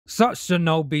Such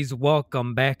Shinobis,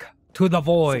 welcome back to the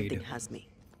void. Something has me.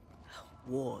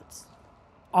 Wards.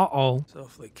 Uh-oh. It's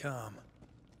awfully calm.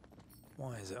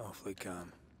 Why is it awfully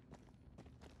calm?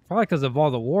 Probably because of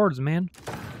all the wards, man.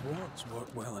 The wards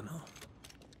work well enough.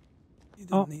 You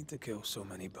didn't need to kill so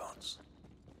many bots.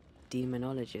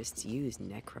 Demonologists use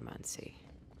necromancy.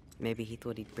 Maybe he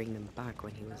thought he'd bring them back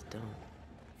when he was done.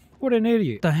 What an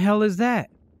idiot. The hell is that?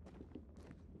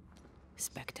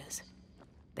 Spectres.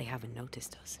 They haven't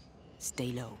noticed us.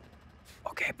 Stay low.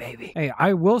 Okay, baby. Hey,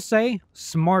 I will say,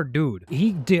 smart dude.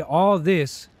 He did all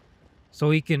this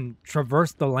so he can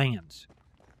traverse the lands.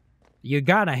 You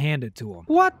gotta hand it to him.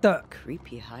 What the?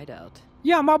 Creepy hideout.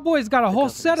 Yeah, my boy's got a whole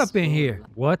setup in here.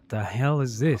 What the hell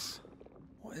is this?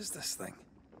 What is this thing?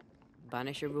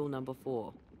 Banisher rule number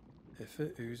 4. If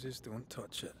it oozes, don't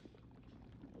touch it.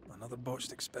 Another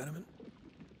botched experiment?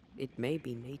 It may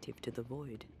be native to the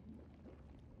void.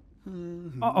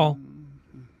 Uh-oh.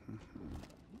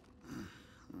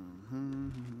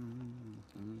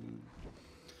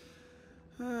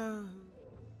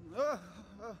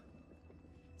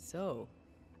 So,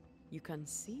 you can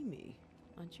see me.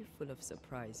 Aren't you full of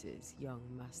surprises, young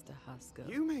Master Haskell?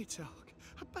 You may talk.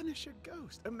 A Banisher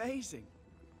ghost. Amazing.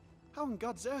 How on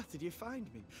God's earth did you find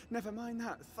me? Never mind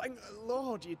that. Thank the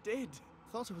Lord you did.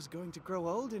 Thought I was going to grow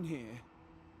old in here.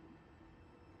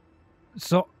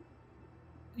 So,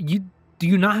 do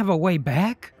you not have a way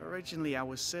back? Originally, I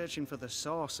was searching for the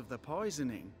source of the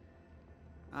poisoning.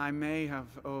 I may have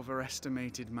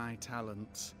overestimated my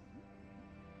talents.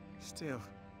 Still,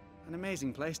 an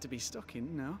amazing place to be stuck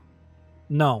in, no?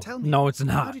 No, Tell me, no, it's how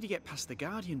not. did you get past the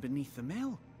Guardian beneath the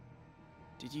mill?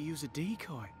 Did you use a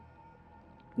decoy?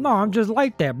 No, I'm just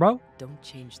like that, bro. Don't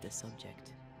change the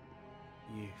subject.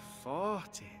 You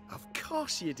fought it. Of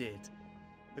course you did.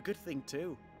 A good thing,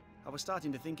 too. I was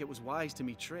starting to think it was wise to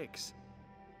me tricks.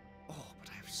 Oh,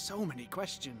 but I have so many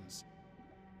questions.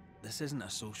 This isn't a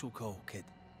social call, kid.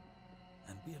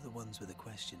 And we're the ones with the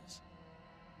questions.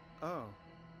 Oh.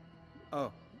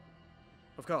 Oh.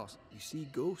 Of course. You see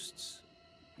ghosts.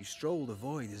 You stroll the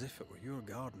void as if it were your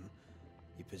garden.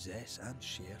 You possess and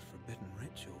share forbidden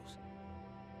rituals.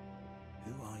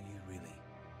 Who are you really?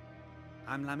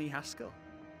 I'm Lammy Haskell,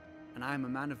 and I am a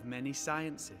man of many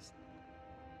sciences.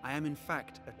 I am in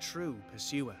fact a true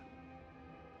pursuer.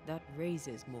 That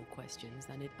raises more questions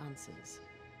than it answers.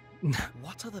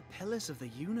 What are the pillars of the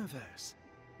universe?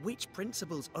 Which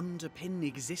principles underpin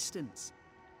existence?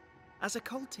 As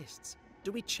occultists,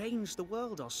 do we change the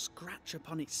world or scratch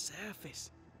upon its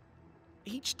surface?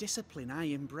 Each discipline I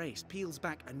embrace peels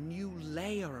back a new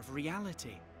layer of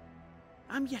reality.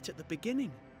 I'm yet at the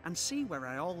beginning, and see where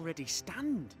I already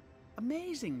stand.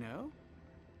 Amazing, no?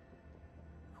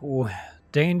 Ooh,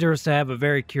 dangerous to have a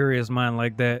very curious mind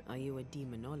like that. Are you a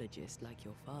demonologist like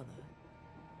your father?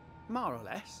 More or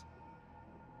less.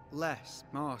 Less,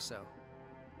 more so.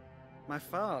 My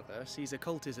father sees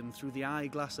occultism through the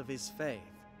eyeglass of his faith,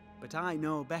 but I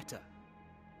know better.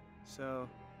 So,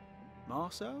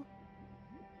 more so?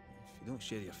 If you don't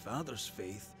share your father's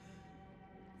faith,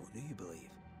 what do you believe?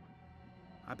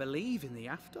 I believe in the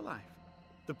afterlife.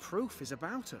 The proof is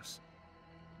about us.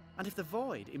 And if the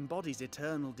void embodies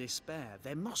eternal despair,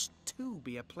 there must too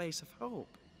be a place of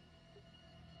hope.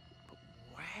 But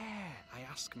where? I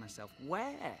ask myself,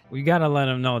 where? We gotta let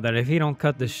him know that if he don't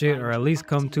cut the shit or at least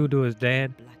come to his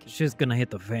dad, shit's gonna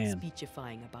hit the fan.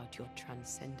 Speechifying about your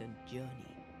transcendent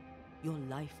journey. Your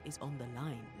life is on the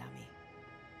line, Lammy.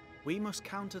 We must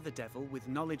counter the devil with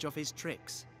knowledge of his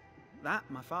tricks. That,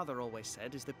 my father always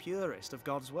said, is the purest of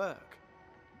God's work.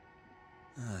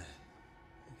 Aye.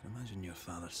 I can imagine your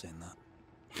father saying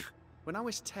that. When I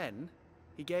was 10,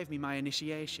 he gave me my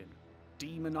initiation.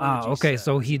 Demonology. Okay, sir,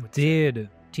 so as he would say. did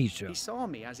teach you. He saw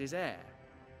me as his heir.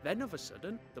 Then of a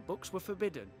sudden, the books were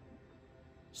forbidden.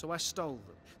 So I stole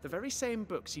them. The very same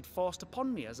books he'd forced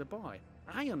upon me as a boy.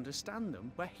 I understand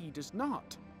them where he does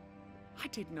not. I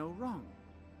did no wrong.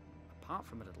 Apart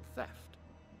from a little theft.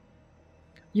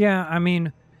 Yeah, I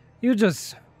mean, you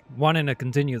just wanting to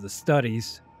continue the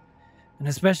studies. And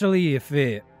especially if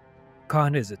it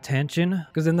caught his attention.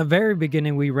 Because in the very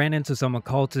beginning, we ran into some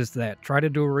occultists that tried to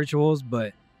do rituals,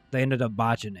 but they ended up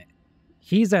botching it.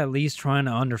 He's at least trying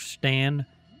to understand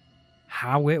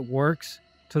how it works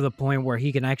to the point where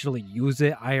he can actually use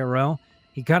it IRL.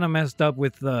 He kind of messed up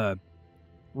with the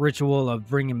ritual of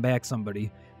bringing back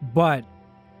somebody. But,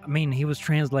 I mean, he was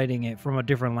translating it from a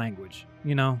different language,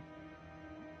 you know?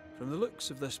 From the looks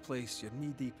of this place, you're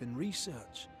knee-deep in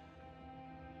research.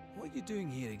 What are you doing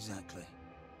here exactly?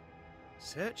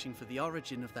 Searching for the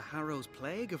origin of the Harrow's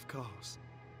plague, of course.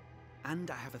 And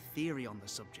I have a theory on the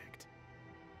subject.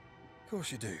 Of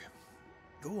course you do.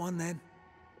 Go on then.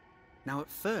 Now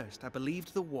at first I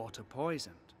believed the water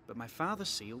poisoned, but my father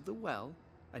sealed the well,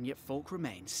 and yet folk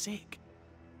remained sick.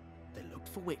 They looked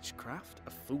for witchcraft,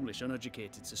 a foolish,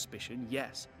 uneducated suspicion,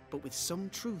 yes, but with some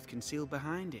truth concealed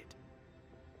behind it.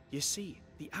 You see,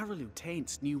 the Araloo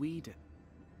taints New Eden.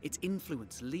 Its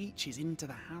influence leaches into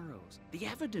the Harrows. The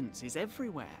evidence is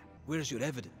everywhere. Where's your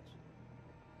evidence?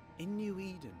 In New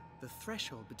Eden, the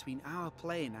threshold between our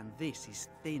plane and this is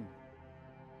thin.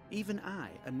 Even I,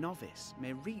 a novice,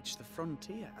 may reach the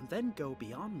frontier and then go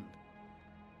beyond.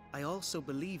 I also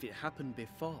believe it happened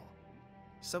before.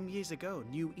 Some years ago,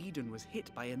 New Eden was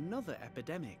hit by another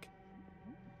epidemic.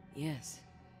 Yes,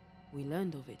 we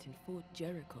learned of it in Fort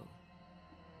Jericho.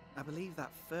 I believe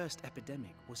that first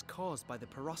epidemic was caused by the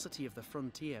porosity of the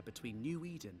frontier between New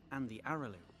Eden and the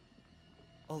Araloo.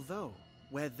 Although,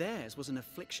 where theirs was an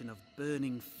affliction of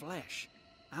burning flesh,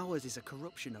 ours is a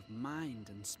corruption of mind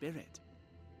and spirit.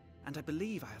 And I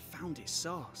believe I have found its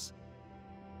source.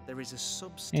 There is a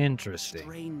substance, Interesting.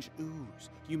 strange ooze.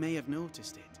 You may have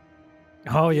noticed it.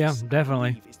 Oh yeah, This, I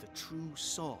definitely. believe, is the true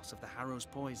source of the Harrow's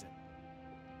poison.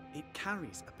 It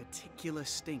carries a particular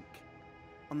stink,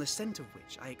 on the scent of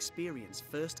which I experience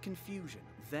first confusion,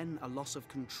 then a loss of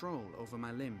control over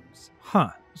my limbs.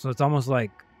 Huh. So it's almost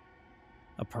like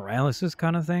a paralysis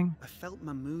kind of thing? I felt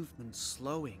my movement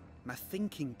slowing, my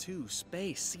thinking too.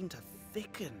 Space seemed to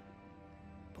thicken.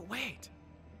 But wait,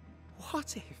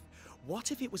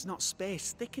 what if it was not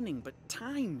space thickening, but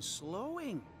time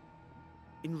slowing?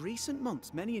 In recent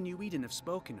months, many in New Eden have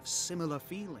spoken of similar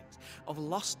feelings, of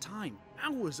lost time,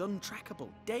 hours untrackable,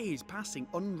 days passing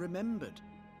unremembered.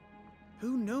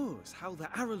 Who knows how the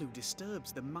Araloo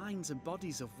disturbs the minds and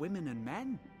bodies of women and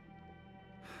men?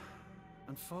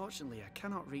 Unfortunately, I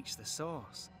cannot reach the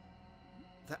source.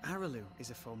 The Araloo is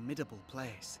a formidable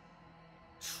place.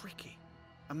 Tricky.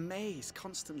 A maze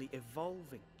constantly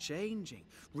evolving, changing,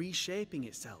 reshaping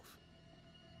itself.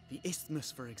 The isthmus,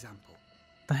 for example.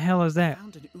 The hell is that?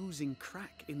 Found an oozing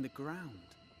crack in the ground.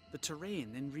 The terrain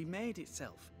then remade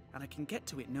itself, and I can get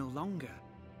to it no longer.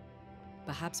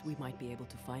 Perhaps we might be able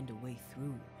to find a way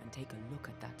through and take a look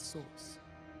at that source.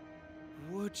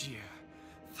 Would you?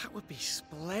 That would be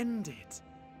splendid.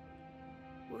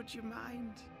 Would you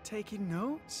mind taking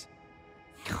notes?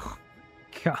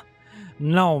 God.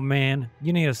 No, man.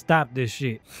 You need to stop this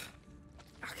shit.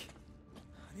 I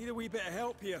need a wee bit of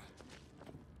help here.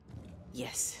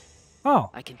 Yes, Oh.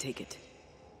 I can take it.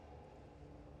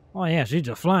 Oh, yeah. She's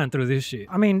just flying through this shit.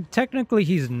 I mean, technically,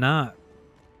 he's not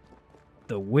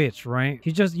the witch, right?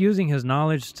 He's just using his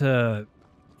knowledge to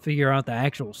figure out the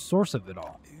actual source of it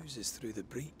all. Oozes through the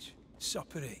breach.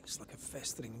 Suppurates like a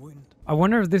festering wound. I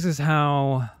wonder if this is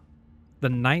how the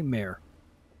nightmare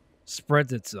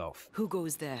spreads itself. Who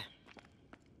goes there?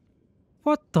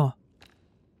 What the?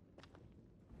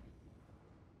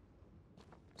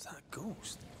 Is that a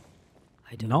ghost?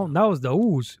 I don't No, know. that was the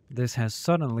ooze. This has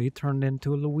suddenly turned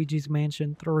into Luigi's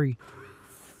Mansion 3.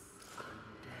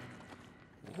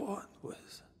 What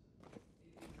was?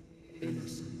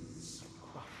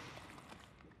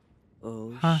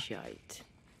 Oh, Huh? shite.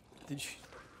 Did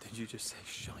you just say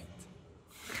shite?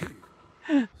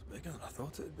 It's bigger than I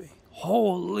thought it'd be. Is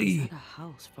Holy. that a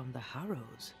house from the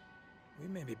Harrows? We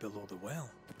may be below the well.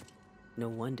 No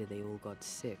wonder they all got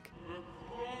sick.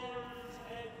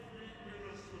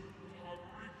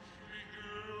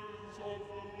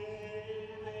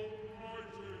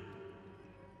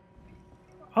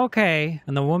 Okay.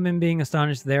 And the woman, being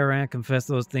astonished thereat, confessed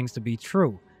those things to be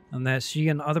true, and that she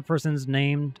and other persons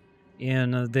named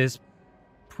in this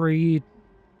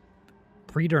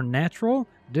preternatural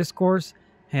discourse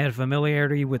had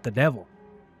familiarity with the devil.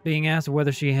 Being asked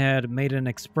whether she had made an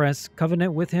express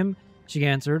covenant with him, she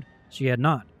answered she had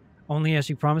not, only as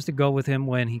she promised to go with him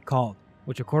when he called,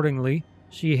 which accordingly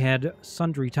she had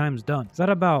sundry times done. Is that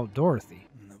about Dorothy?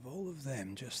 And of all of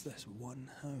them, just this one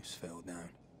house fell down.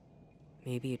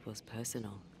 Maybe it was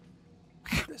personal.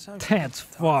 This house That's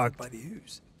was targeted fucked. by the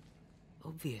ooze.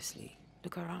 Obviously.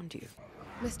 Look around you.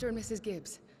 Mr. and Mrs.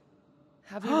 Gibbs,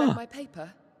 have you read my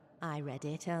paper? I read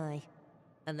it, aye.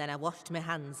 And then I washed my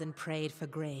hands and prayed for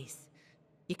grace.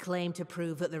 You claim to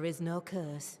prove that there is no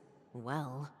curse.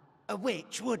 Well, A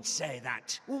witch would say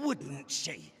that, wouldn't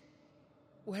she?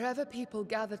 Wherever people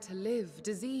gather to live,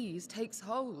 disease takes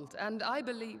hold, and I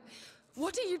believe...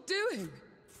 What are you doing?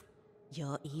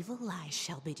 your evil lies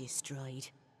shall be destroyed.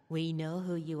 We know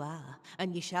who you are,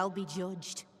 and you shall be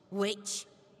judged. Witch! She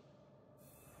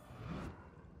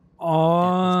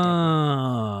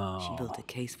Oh. built a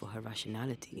case for her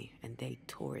rationality, and they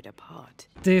tore it apart.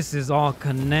 This is all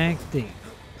connecting.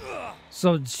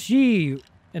 So she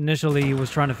initially was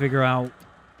trying to figure out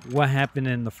what happened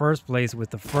in the first place with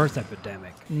the first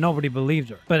epidemic. Nobody believed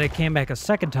her. But it came back a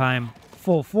second time,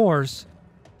 full force,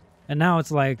 and now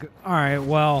it's like, all right,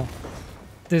 well,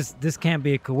 this can't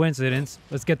be a coincidence.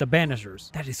 Let's get the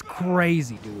Banishers. That is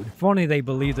crazy, dude. If only they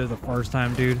believed her the first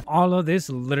time, dude. All of this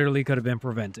literally could have been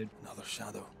prevented. Another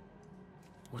shadow.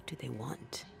 What do they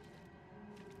want?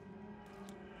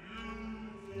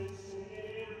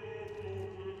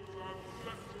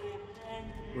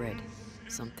 Red,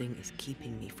 something is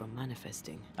keeping me from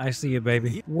manifesting. I see it,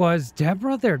 baby. Was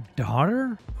Deborah their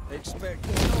daughter? Expect.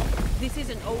 This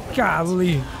isn't over.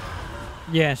 Golly.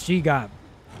 Yeah, she got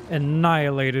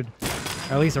annihilated.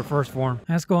 At least her first form.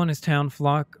 Haskell and his town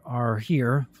flock are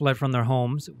here, fled from their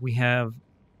homes. We have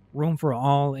room for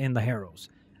all in the harrows.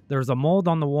 There's a mold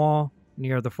on the wall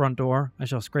near the front door. I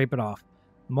shall scrape it off.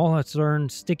 The mold has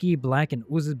turned sticky, black, and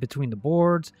oozes between the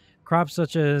boards. Crops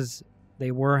such as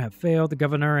they were have failed. The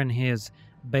governor and his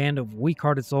band of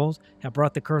weak-hearted souls have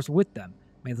brought the curse with them.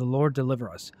 May the Lord deliver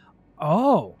us.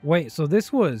 Oh, wait, so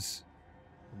this was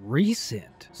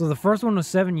recent. So the first one was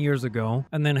 7 years ago,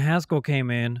 and then Haskell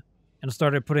came in and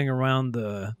started putting around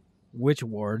the witch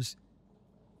wards,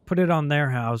 put it on their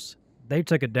house. They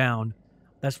took it down.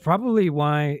 That's probably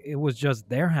why it was just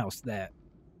their house that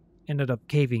ended up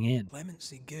caving in.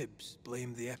 Clemency Gibbs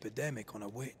blamed the epidemic on a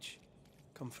witch.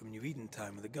 Come from New Eden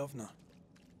time with the governor.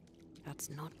 That's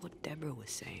not what Deborah was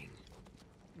saying.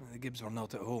 The Gibbs were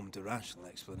not at home to rational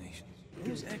explanations.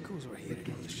 Those echoes were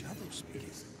hearing on the shadows speaking.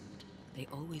 They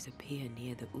always appear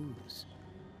near the ooze.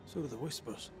 So do the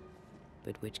whispers.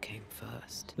 But which came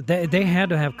first? But they had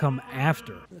to have come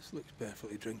after. This looks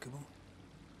perfectly drinkable.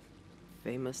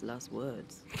 Famous last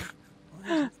words.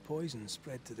 Why isn't the poison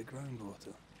spread to the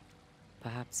groundwater?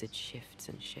 Perhaps it shifts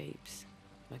and shapes,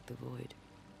 like the void.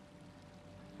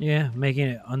 Yeah, making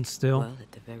it unstill. Well,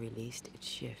 at the very least, it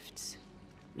shifts.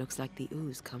 Looks like the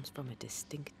ooze comes from a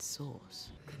distinct source.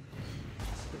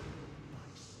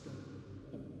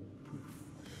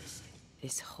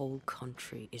 This whole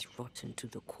country is rotten to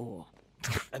the core.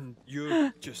 And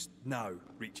you're just now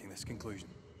reaching this conclusion?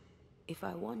 If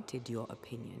I wanted your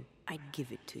opinion, I'd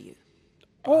give it to you.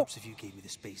 Perhaps if you gave me the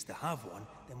space to have one,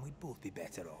 then we'd both be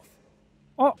better off.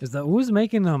 Oh, is the ooze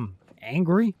making them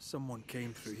angry? Someone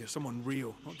came through here, someone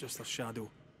real, not just a shadow.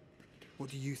 What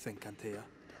do you think, Antea?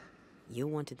 You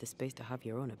wanted the space to have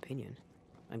your own opinion.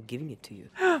 I'm giving it to you.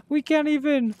 We can't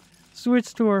even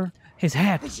switch to her. His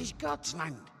hat. This is God's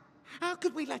land. How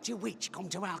could we let a witch come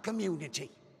to our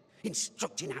community?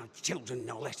 Instructing our children,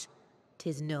 no less.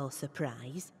 'Tis no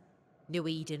surprise. New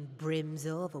Eden brims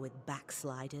over with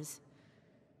backsliders.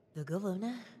 The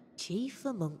governor, chief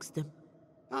amongst them.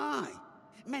 Aye,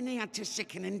 many had to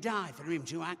sicken and die for him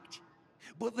to act.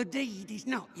 But the deed is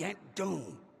not yet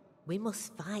done. We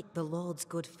must fight the Lord's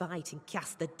good fight and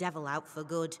cast the devil out for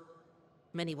good.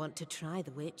 Many want to try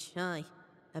the witch, aye.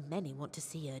 And many want to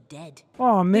see her dead.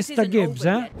 Oh, This Mr. isn't Gibbs,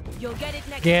 over huh? yet. You'll get it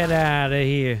next Get time. out of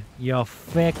here, you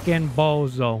feckin'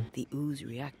 bozo. The ooze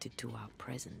reacted to our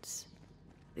presence.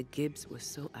 The Gibbs were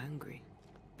so angry.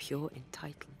 Pure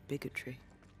entitled bigotry.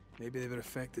 Maybe they were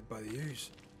affected by the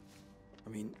ooze. I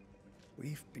mean,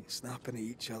 we've been snapping at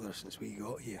each other since we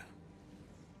got here.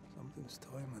 Something's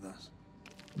toying with us.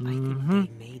 I think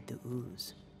they made the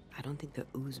ooze. I don't think the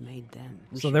ooze made them.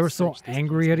 So they were so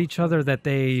angry at each other that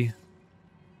they...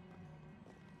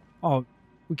 Oh,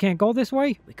 we can't go this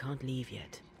way? We can't leave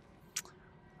yet.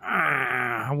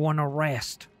 Ah, I want to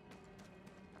rest.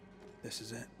 This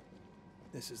is it.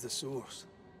 This is the source.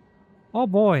 Oh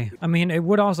boy. I mean, it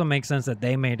would also make sense that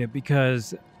they made it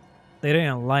because they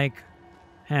didn't like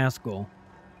Haskell.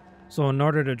 So in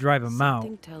order to drive him out,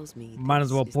 Something tells me might as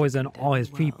this well is poison the all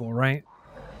his well. people, right?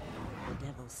 The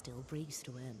devil still breathes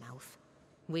through her mouth.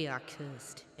 We are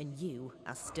cursed, and you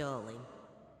are stalling.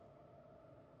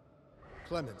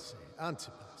 Clemency,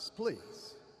 Antipas,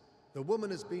 please. The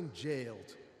woman has been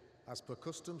jailed. As per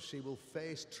custom, she will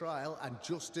face trial and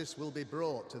justice will be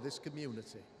brought to this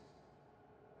community.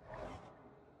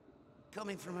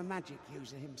 Coming from a magic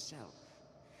user himself.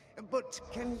 But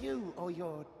can you or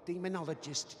your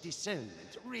demonologist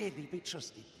discernment really be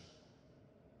trusted?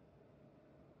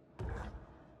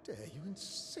 Dare you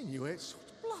insinuate such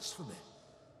blasphemy?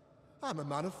 I'm a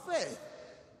man of faith.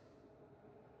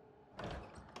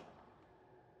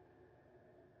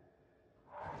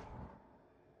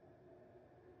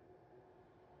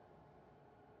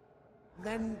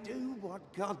 Then do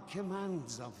what God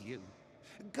commands of you.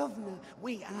 Governor,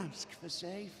 we ask for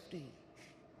safety.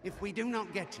 If we do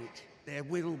not get it, there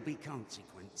will be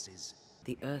consequences.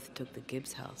 The Earth took the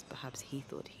Gibbs house. Perhaps he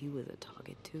thought he was a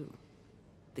target too.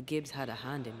 The Gibbs had a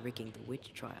hand in rigging the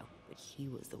witch trial, but he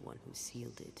was the one who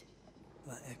sealed it.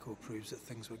 That echo proves that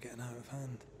things were getting out of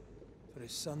hand. For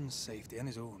his son's safety and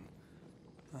his own,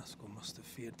 Haskell must have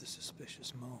feared the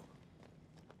suspicious mob.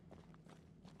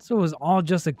 So it was all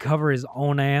just to cover his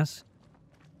own ass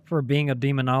for being a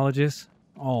demonologist?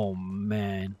 Oh,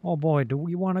 man. Oh, boy, do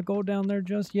we want to go down there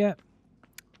just yet?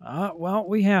 Well,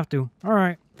 we have to. All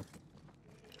right.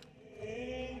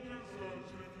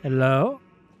 Hello?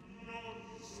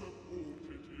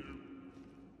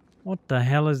 What the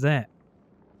hell is that?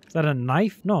 Is that a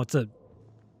knife? No, it's a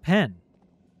pen.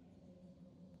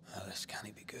 Oh, this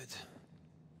can't be good.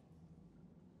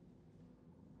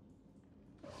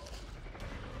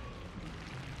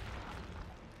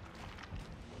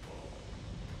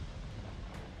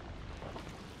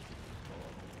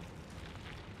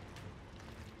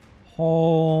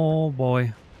 Oh,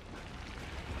 boy.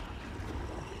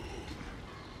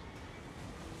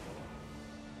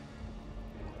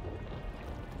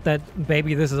 That,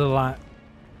 baby, this is a lot.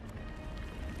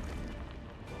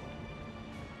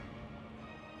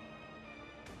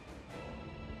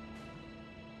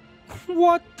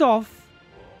 What the f...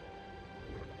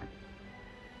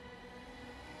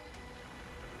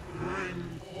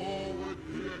 Bring forward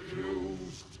the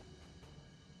accused.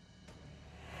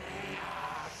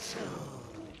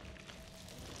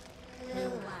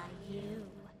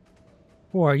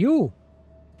 Who are you?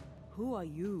 Who are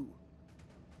you?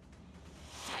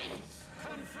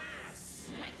 Confess.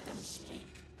 Let them speak.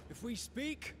 If we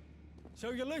speak,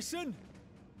 shall you listen?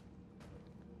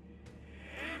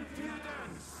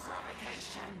 Impudence.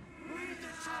 Provocation. Read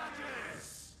the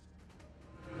charges.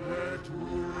 Let who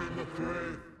are in the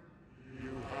faith.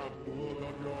 You have blood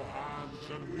on your hands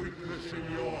and weakness in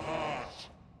your heart.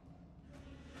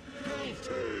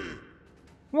 Guilty.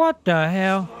 What the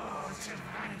hell? To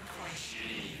vanquish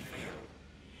evil.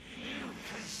 You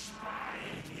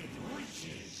conspired with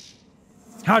witches.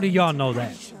 How do y'all know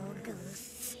that?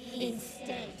 Ghosts.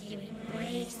 Instead, you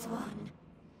embrace one.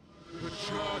 The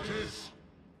charges.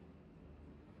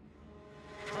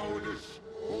 Cowardice,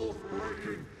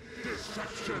 oath-breaking,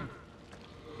 deception.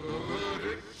 The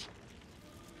verdict.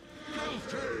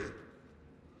 Guilty.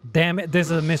 Damn it,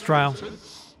 this is a mistrial.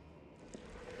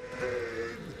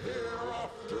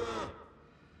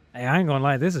 Hey, I ain't gonna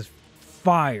lie, this is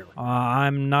fire.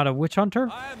 I'm not a witch hunter.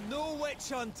 I am no witch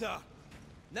hunter.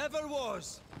 Never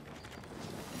was.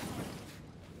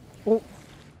 Oh.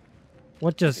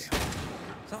 What just... Is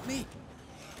that me?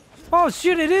 Oh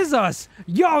shit, it is us!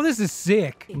 Yo, this is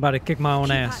sick. I'm about to kick my own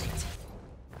ass.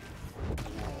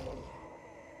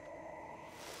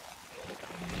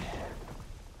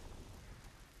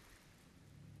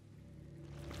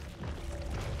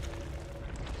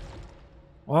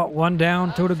 Well, one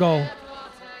down, two to go.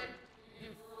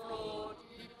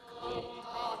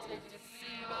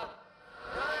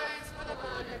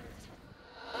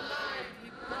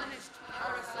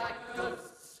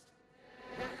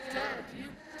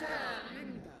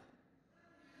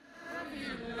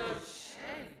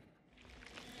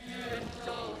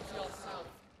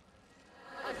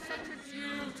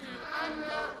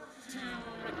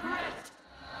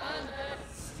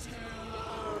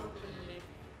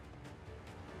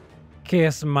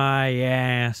 Kiss my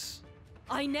ass.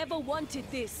 I never wanted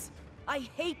this. I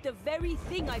hate the very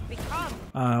thing I've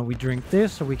become. We drink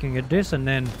this so we can get this and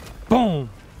then boom.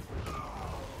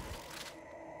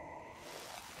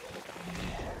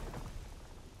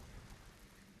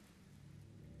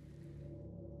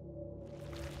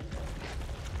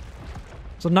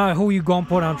 So now who you gonna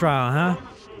put on trial, huh?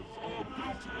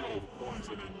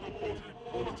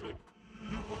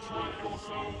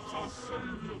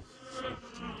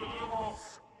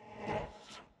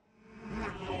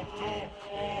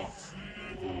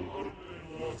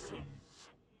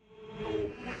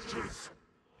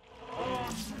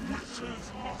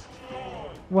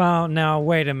 Well, now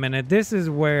wait a minute. This is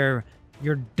where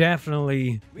you're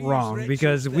definitely wrong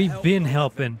because we've been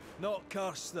helping. Not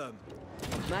curse them.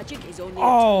 Magic is only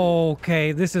Oh,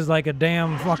 okay. This is like a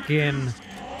damn fucking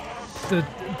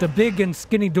the big and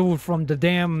skinny dude from the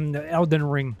damn Elden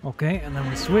Ring. Okay, and then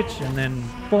we switch, and then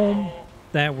boom.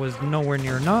 That was nowhere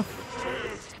near enough,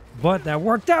 but that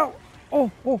worked out.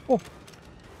 Oh, oh, oh.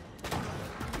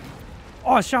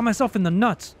 Oh, I shot myself in the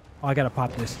nuts. Oh, I gotta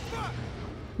pop this.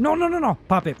 No, no, no, no.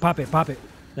 Pop it, pop it, pop it.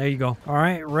 There you go. All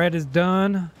right, red is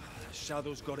done. The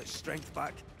shadow's got its strength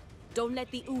back. Don't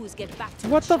let the ooze get back to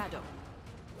What the the? shadow.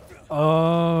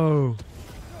 Oh.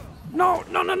 No,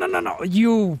 no, no, no, no, no.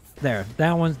 You. There.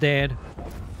 That one's dead.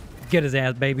 Get his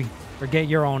ass, baby. Or get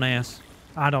your own ass.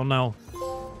 I don't know.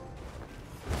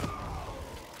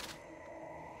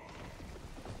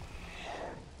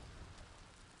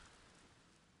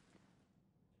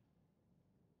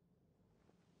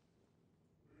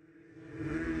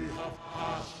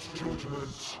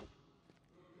 judgment.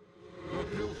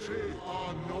 The guilty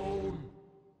are known.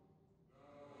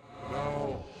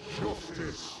 Now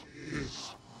justice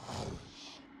is ours.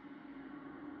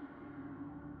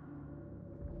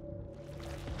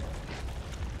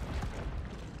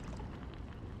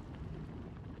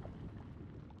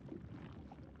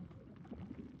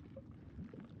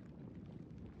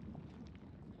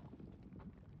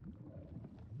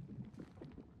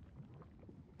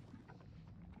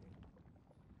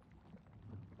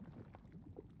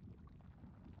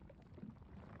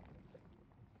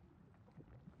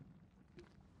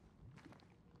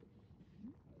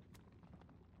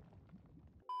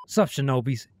 Sup,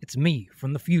 Shinobis? It's me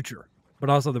from the future, but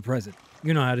also the present.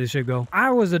 You know how this should go. I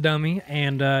was a dummy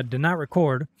and did not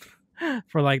record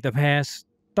for like the past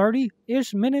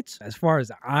 30-ish minutes as far as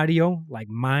the audio, like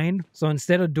mine. So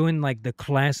instead of doing like the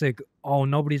classic, oh,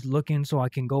 nobody's looking so I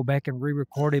can go back and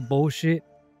re-record it bullshit,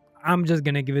 I'm just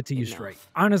gonna give it to you straight.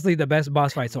 Honestly, the best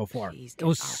boss fight so far. It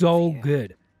was so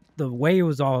good. The way it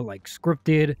was all like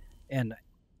scripted and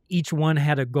each one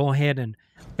had to go ahead and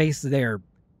face their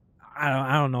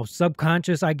I don't know,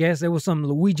 subconscious, I guess. It was some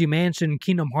Luigi Mansion,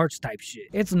 Kingdom Hearts type shit.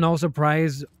 It's no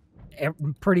surprise,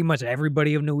 pretty much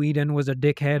everybody of New Eden was a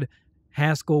dickhead.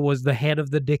 Haskell was the head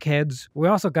of the dickheads. We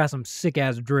also got some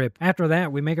sick-ass drip. After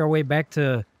that, we make our way back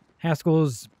to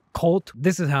Haskell's cult.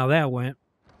 This is how that went.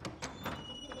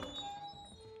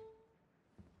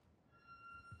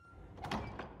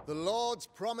 The Lord's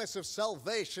promise of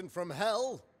salvation from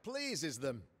hell pleases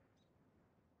them.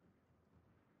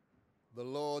 The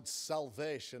Lord's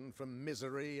salvation from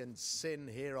misery and sin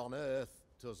here on earth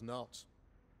does not.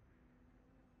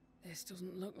 This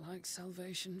doesn't look like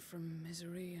salvation from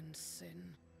misery and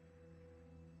sin.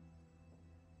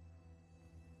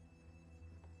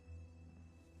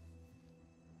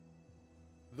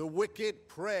 The wicked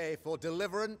pray for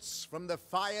deliverance from the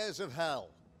fires of hell,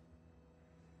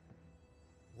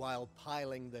 while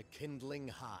piling the kindling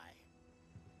high.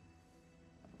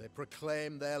 They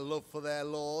proclaim their love for their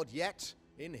Lord, yet,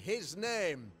 in his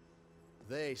name,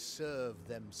 they serve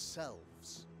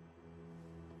themselves.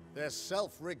 Their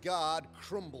self-regard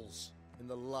crumbles in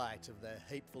the light of their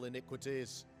hateful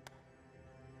iniquities.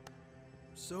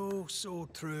 So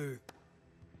true.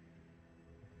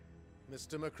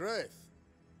 Mr. McCraith,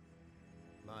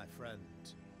 my friend,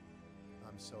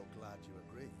 I'm so glad you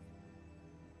agree.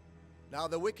 Now,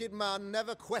 the wicked man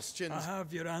never questions— I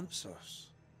have your answers.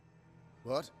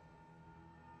 What?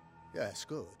 Yes,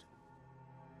 good.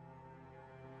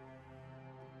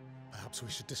 Perhaps we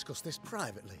should discuss this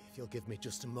privately, if you'll give me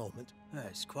just a moment.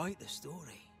 It's quite the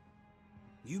story.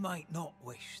 You might not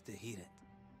wish to hear it.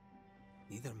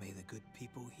 Neither may the good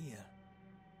people here.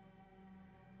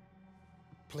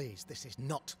 Please, this is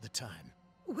not the time.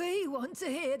 We want to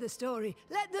hear the story.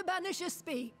 Let the Banisher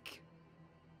speak.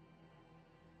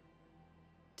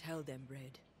 Tell them,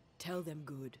 Red. Tell them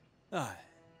good. Aye.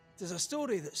 It is a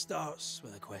story that starts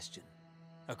with a question.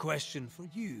 A question for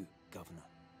you, Governor.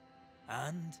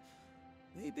 And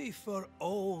maybe for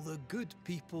all the good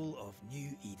people of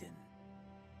New Eden.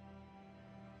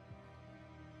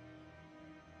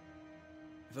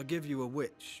 If I give you a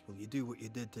witch, will you do what you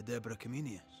did to Deborah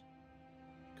Comenius?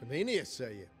 Comenius,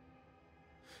 say you?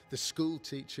 The school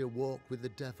teacher walked with the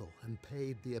devil and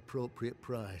paid the appropriate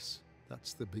price.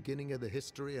 That's the beginning of the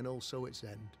history and also its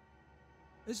end.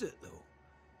 Is it, though?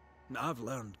 I've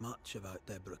learned much about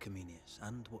Deborah Comenius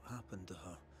and what happened to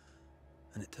her,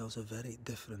 and it tells a very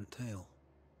different tale.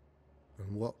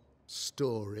 And what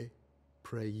story,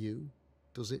 pray you,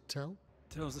 does it tell?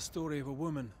 It tells the story of a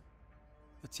woman,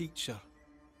 a teacher,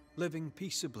 living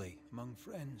peaceably among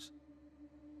friends,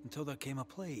 until there came a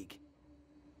plague.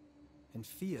 In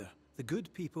fear, the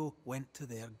good people went to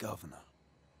their governor.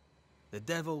 The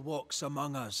devil walks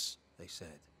among us, they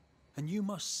said. And you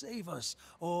must save us,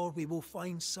 or we will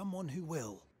find someone who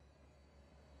will.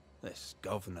 This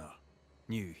governor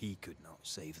knew he could not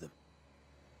save them,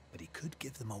 but he could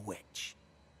give them a witch.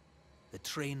 The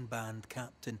train band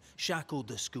captain shackled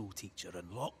the school teacher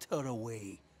and locked her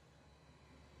away.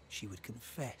 She would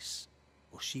confess,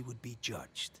 or she would be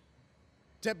judged.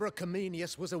 Deborah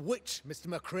Comenius was a witch, Mr.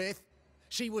 McCraith.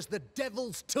 She was the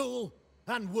devil's tool,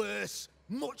 and worse,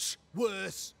 much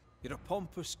worse. You're a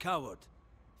pompous coward.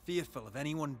 Fearful of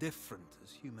anyone different,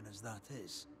 as human as that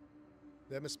is.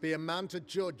 There must be a man to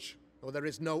judge, or there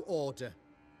is no order.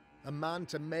 A man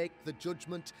to make the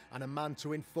judgment, and a man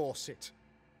to enforce it.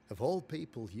 Of all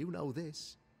people, you know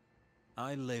this.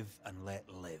 I live and let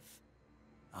live.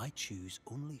 I choose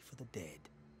only for the dead.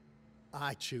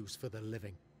 I choose for the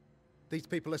living. These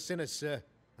people are sinners, sir,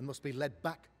 and must be led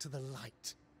back to the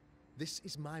light. This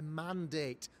is my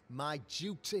mandate, my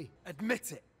duty.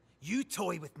 Admit it. You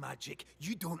toy with magic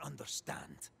you don't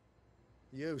understand.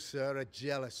 You, sir, are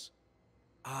jealous.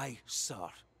 I, sir,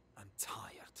 am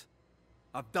tired.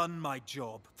 I've done my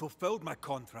job, fulfilled my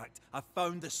contract, I've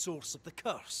found the source of the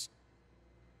curse.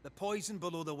 The poison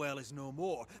below the well is no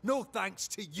more, no thanks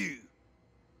to you.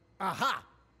 Aha!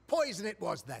 Poison it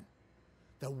was, then.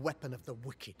 The weapon of the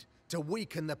wicked, to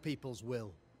weaken the people's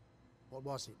will. What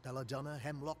was it, belladonna,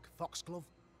 hemlock, foxglove?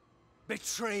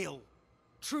 Betrayal.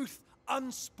 Truth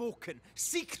unspoken,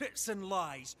 secrets and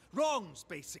lies. Wrongs,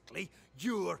 basically.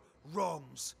 Your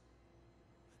wrongs.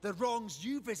 The wrongs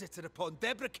you visited upon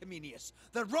Deborah Comenius.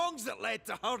 The wrongs that led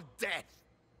to her death.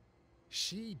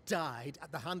 She died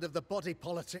at the hand of the body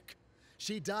politic.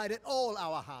 She died at all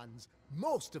our hands.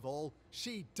 Most of all,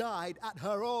 she died at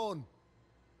her own.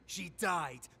 She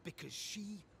died because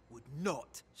she would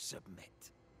not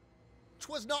submit.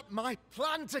 'Twas not my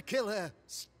plan to kill her,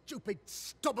 stupid,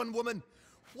 stubborn woman.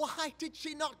 Why did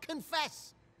she not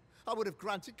confess? I would have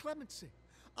granted clemency.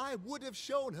 I would have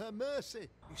shown her mercy.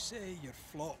 You say your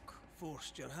flock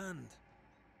forced your hand.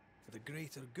 For the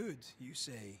greater good, you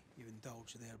say you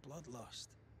indulged their bloodlust.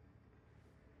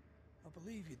 I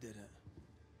believe you did it.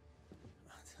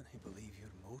 I don't believe your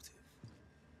motive.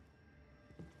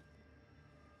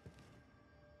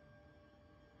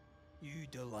 You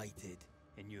delighted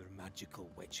in your magical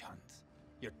witch hunt,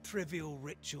 your trivial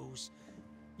rituals.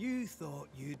 You thought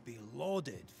you'd be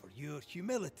lauded for your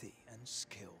humility and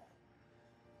skill.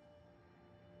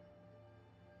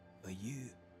 But you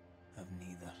have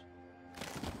neither.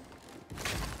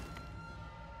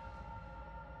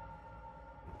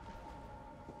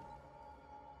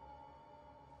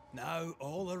 Now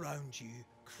all around you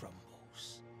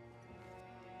crumbles.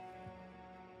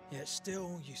 Yet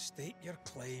still you stake your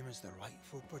claim as the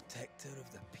rightful protector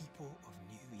of the people of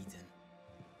New Eden.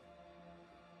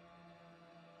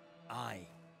 I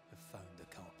have found the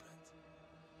culprit,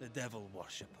 the devil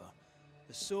worshipper,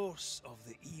 the source of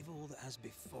the evil that has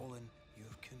befallen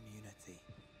your community.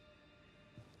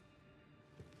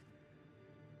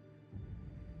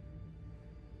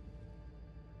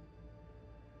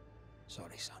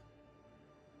 Sorry, son.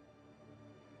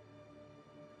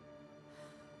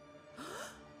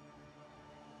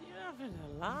 You're having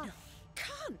a laugh.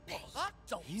 Can't be. I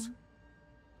don't. Him?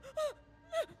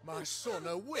 My son,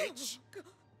 a witch?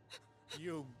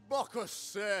 You mock us,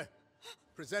 sir.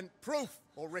 Present proof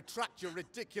or retract your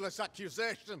ridiculous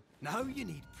accusation. Now you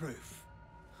need proof.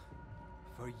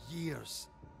 For years,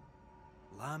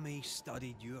 Lammy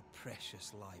studied your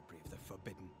precious library of the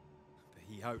Forbidden, but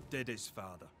he outdid his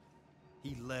father.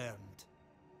 He learned.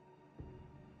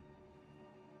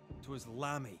 'Twas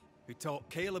Lammy who taught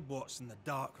Caleb Watson the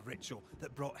dark ritual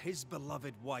that brought his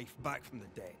beloved wife back from the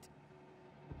dead.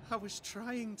 I was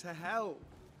trying to help.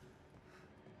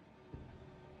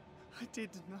 I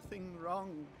did nothing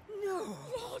wrong. No!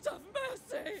 Lord have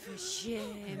mercy! For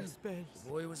shame. The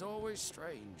boy was always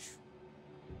strange.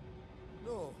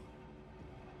 No.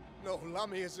 No,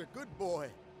 Lammy is a good boy.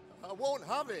 I won't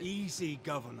have it. Easy,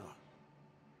 Governor.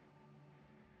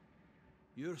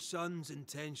 Your son's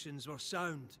intentions were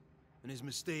sound, and his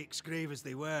mistakes, grave as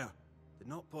they were, did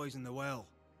not poison the well.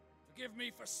 Forgive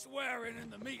me for swearing in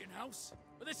the meeting house,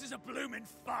 but this is a blooming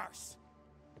farce.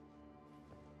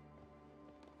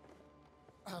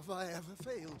 Have I ever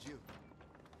failed you?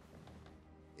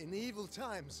 In evil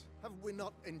times, have we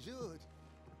not endured?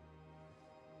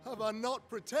 Have I not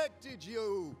protected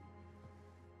you?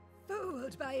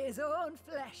 Fooled by his own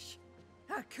flesh.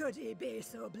 How could he be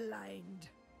so blind?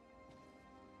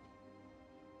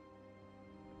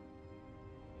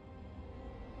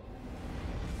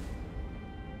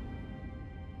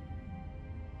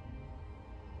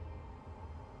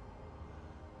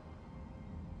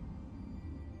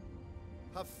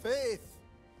 Have faith.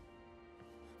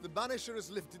 The Banisher has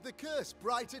lifted the curse.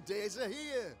 Brighter days are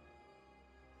here.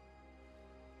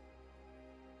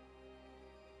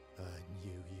 I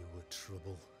knew you were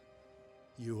trouble.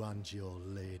 You and your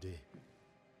lady.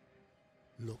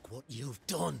 Look what you've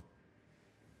done.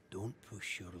 Don't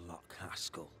push your luck,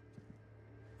 Haskell.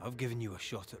 I've given you a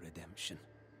shot at redemption.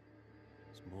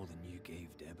 It's more than you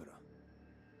gave Deborah.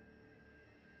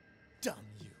 Damn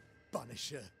you,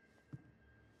 Banisher.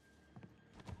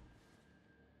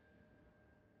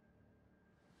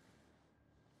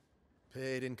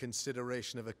 Paid in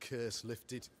consideration of a curse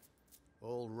lifted.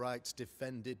 All rights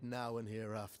defended now and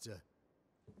hereafter.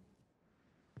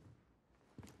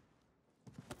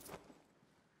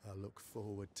 I look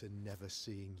forward to never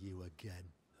seeing you again.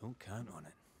 Don't count on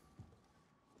it.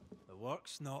 The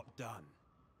work's not done.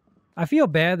 I feel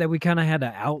bad that we kind of had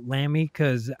to out Lammy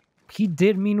because he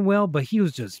did mean well, but he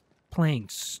was just playing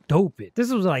stupid.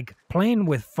 This was like playing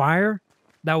with fire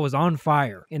that was on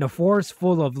fire in a forest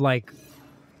full of like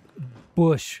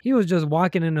bush. He was just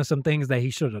walking into some things that he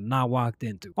should have not walked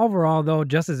into. Overall though,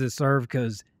 justice is served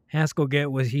because Haskell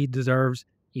get what he deserves.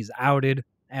 He's outed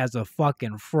as a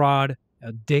fucking fraud,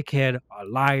 a dickhead, a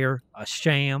liar, a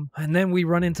sham. And then we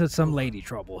run into some lady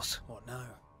troubles. What now?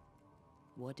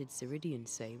 What did Ceridian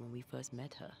say when we first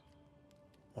met her?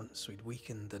 Once we'd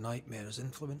weakened the Nightmare's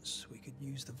influence, we could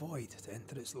use the Void to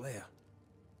enter its lair.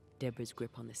 Deborah's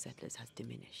grip on the settlers has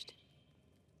diminished.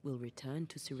 We'll return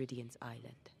to Ceridian's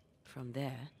island. From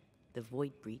there, the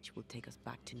Void Breach will take us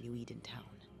back to New Eden Town.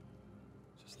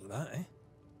 Just like that, eh?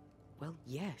 Well,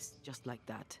 yes, just like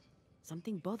that.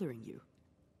 Something bothering you.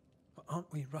 But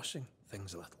aren't we rushing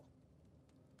things a little?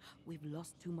 We've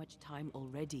lost too much time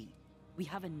already. We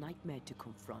have a nightmare to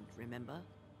confront, remember?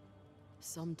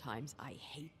 Sometimes I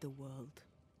hate the world.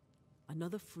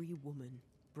 Another free woman,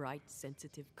 bright,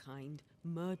 sensitive, kind,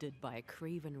 murdered by a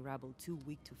craven rabble too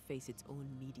weak to face its own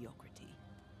mediocrity.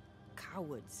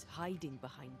 Cowards hiding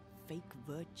behind fake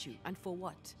virtue. And for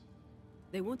what?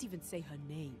 They won't even say her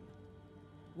name.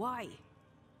 Why?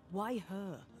 Why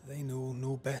her? They know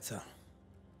no better.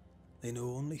 They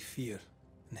know only fear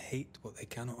and hate what they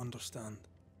cannot understand.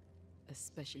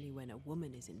 Especially when a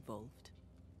woman is involved.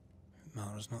 It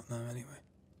matters not now anyway.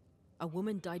 A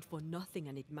woman died for nothing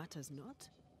and it matters not?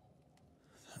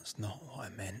 That's not what I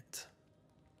meant.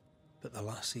 But the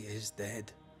lassie is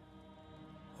dead.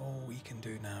 All we can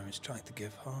do now is try to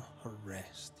give her her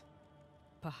rest.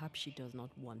 Perhaps she does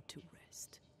not want to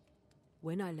rest.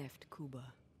 When I left Cuba,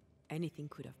 anything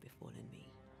could have befallen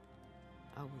me.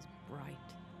 I was bright,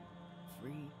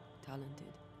 free,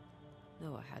 talented.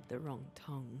 Though I had the wrong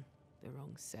tongue, the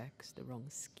wrong sex, the wrong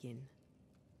skin.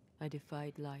 I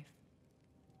defied life.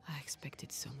 I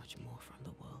expected so much more from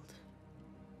the world.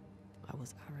 I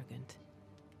was arrogant.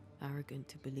 Arrogant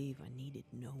to believe I needed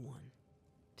no one.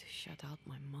 To shut out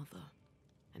my mother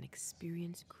and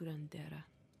experience curandera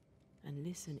and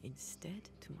listen instead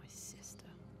to my sister.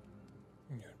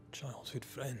 Your childhood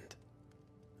friend.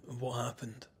 What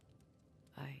happened?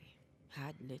 I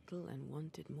had little and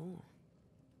wanted more.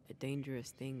 A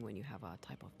dangerous thing when you have our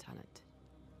type of talent.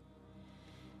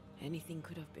 Anything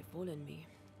could have befallen me,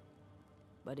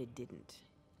 but it didn't.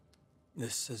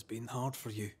 This has been hard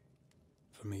for you.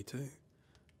 For me too.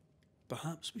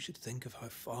 Perhaps we should think of how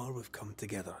far we've come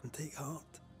together and take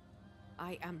heart.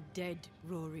 I am dead,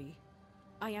 Rory.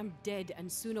 I am dead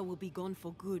and Suna will be gone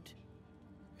for good.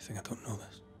 You think I don't know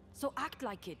this? So act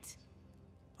like it.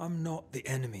 I'm not the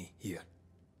enemy here.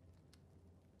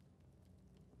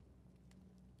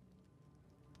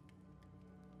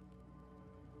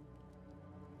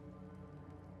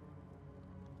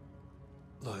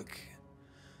 Look,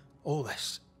 all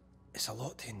this, it's a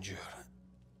lot to endure.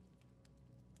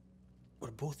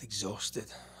 We're both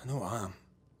exhausted. I know I am.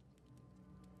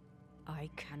 I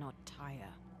cannot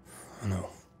tire. I know.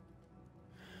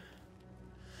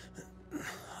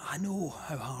 I know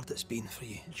how hard it's been for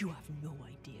you. You have no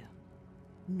idea.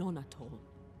 None at all.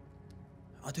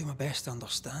 I'll do my best to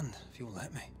understand, if you'll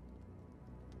let me.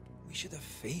 We should have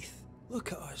faith.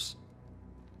 Look at us.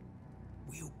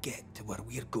 We'll get to where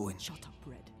we're going. Shut up,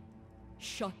 Red.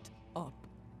 Shut up.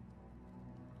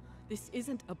 This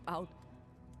isn't about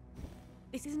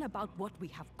what we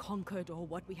have conquered or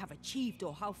what we have achieved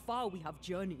or how far we have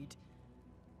journeyed.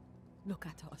 Look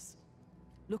at us.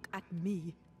 Look at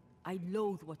me. I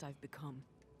loathe what I've become.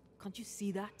 Can't you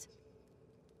see that?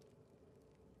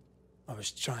 I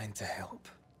was trying to help.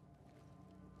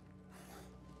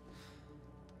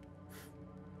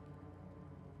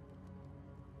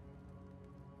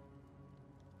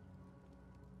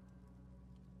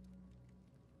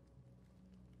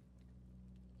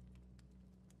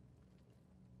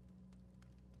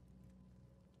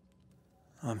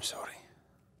 I'm sorry.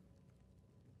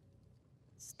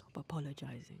 Stop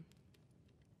apologizing.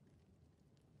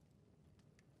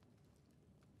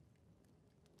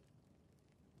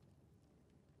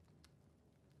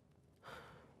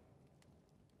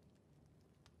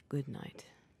 Good night.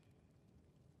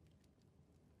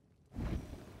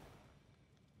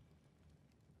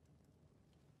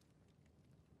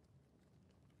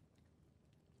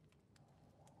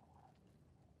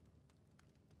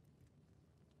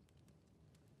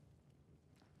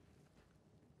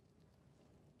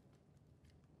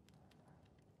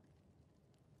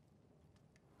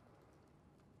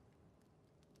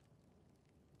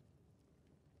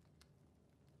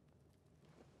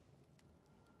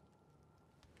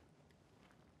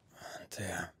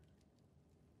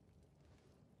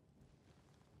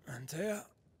 Antea.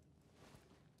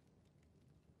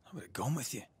 I would have gone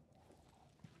with you.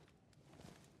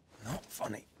 Not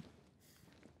funny.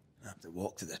 I have to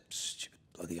walk to the stupid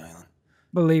bloody island.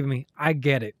 Believe me, I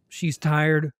get it. She's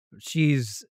tired.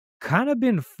 She's kind of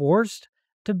been forced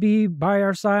to be by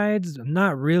our sides.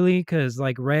 Not really, because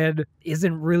like Red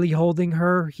isn't really holding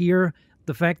her here.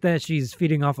 The fact that she's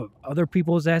feeding off of other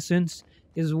people's essence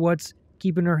is what's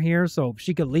keeping her here, so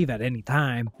she could leave at any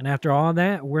time. And after all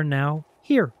that, we're now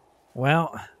here.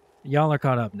 Well, y'all are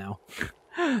caught up now.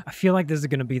 I feel like this is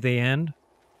going to be the end,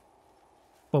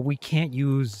 but we can't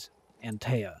use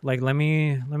Antea. Like, let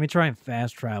me try and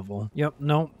fast travel. Yep,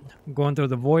 nope. Going through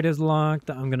the void is locked.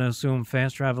 I'm gonna assume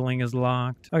fast traveling is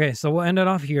locked. Okay, so we'll end it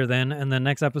off here then, and the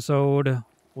next episode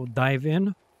we'll dive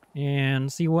in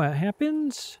and see what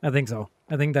happens. I think so.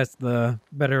 I think that's the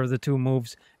better of the two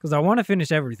moves, because I want to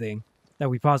finish everything that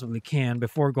we possibly can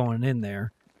before going in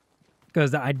there,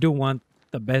 because I do want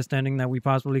the best ending that we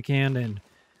possibly can. And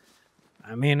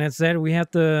I mean, it said we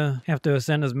have to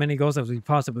ascend as many ghosts as we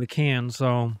possibly can,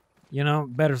 so you know,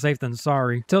 better safe than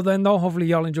sorry. Till then, though, hopefully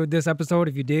y'all enjoyed this episode.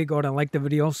 If you did, go ahead and like the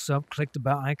video, sub, click the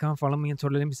bell icon, follow me, and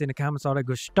totally let me see in the comments all that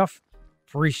good stuff.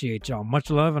 Appreciate y'all. Much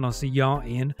love, and I'll see y'all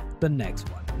in the next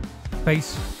one.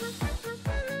 Peace.